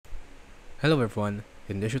Hello everyone,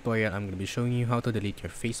 in this tutorial I'm going to be showing you how to delete your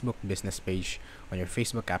Facebook business page on your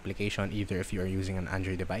Facebook application either if you are using an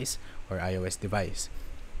Android device or iOS device.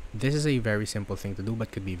 This is a very simple thing to do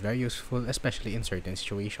but could be very useful especially in certain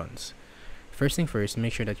situations. First thing first,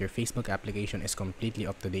 make sure that your Facebook application is completely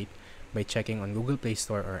up to date by checking on Google Play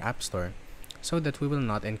Store or App Store so that we will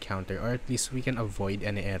not encounter or at least we can avoid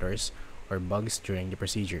any errors or bugs during the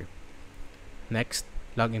procedure. Next,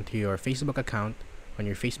 log into your Facebook account on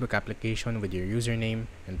your Facebook application with your username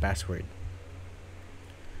and password.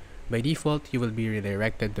 By default, you will be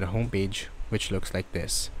redirected to the home page, which looks like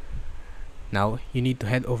this. Now, you need to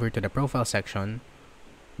head over to the profile section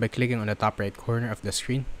by clicking on the top right corner of the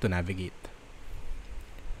screen to navigate.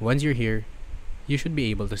 Once you're here, you should be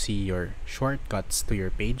able to see your shortcuts to your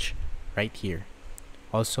page right here.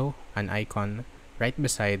 Also, an icon right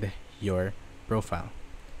beside your profile.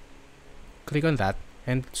 Click on that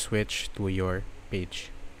and switch to your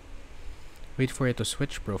page. Wait for it to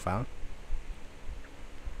switch profile.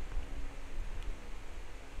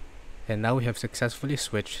 And now we have successfully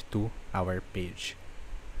switched to our page.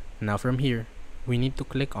 Now from here, we need to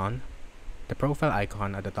click on the profile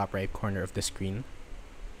icon at the top right corner of the screen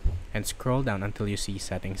and scroll down until you see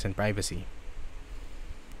Settings and Privacy.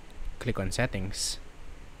 Click on Settings.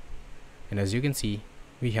 And as you can see,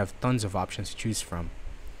 we have tons of options to choose from.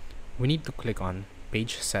 We need to click on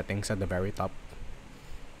Page Settings at the very top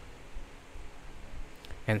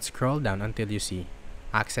and scroll down until you see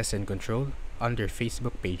Access and Control under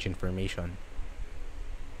Facebook Page Information.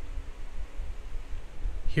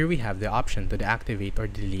 Here we have the option to deactivate or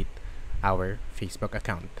delete our Facebook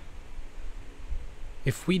account.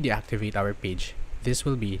 If we deactivate our page, this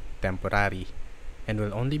will be temporary and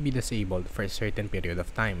will only be disabled for a certain period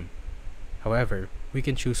of time. However, we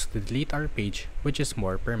can choose to delete our page, which is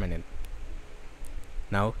more permanent.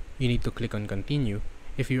 Now, you need to click on Continue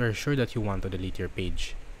if you are sure that you want to delete your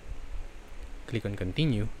page. Click on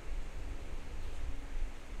Continue.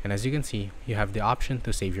 And as you can see, you have the option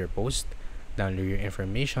to save your post, download your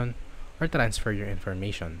information, or transfer your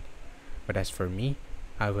information. But as for me,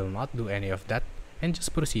 I will not do any of that and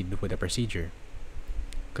just proceed with the procedure.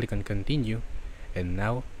 Click on Continue, and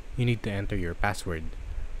now you need to enter your password.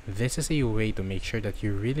 This is a way to make sure that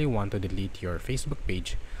you really want to delete your Facebook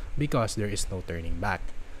page because there is no turning back.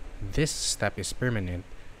 This step is permanent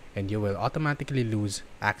and you will automatically lose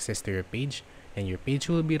access to your page and your page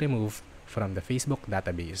will be removed from the Facebook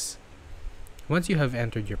database. Once you have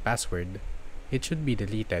entered your password, it should be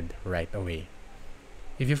deleted right away.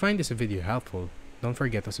 If you find this video helpful, don't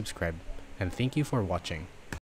forget to subscribe and thank you for watching.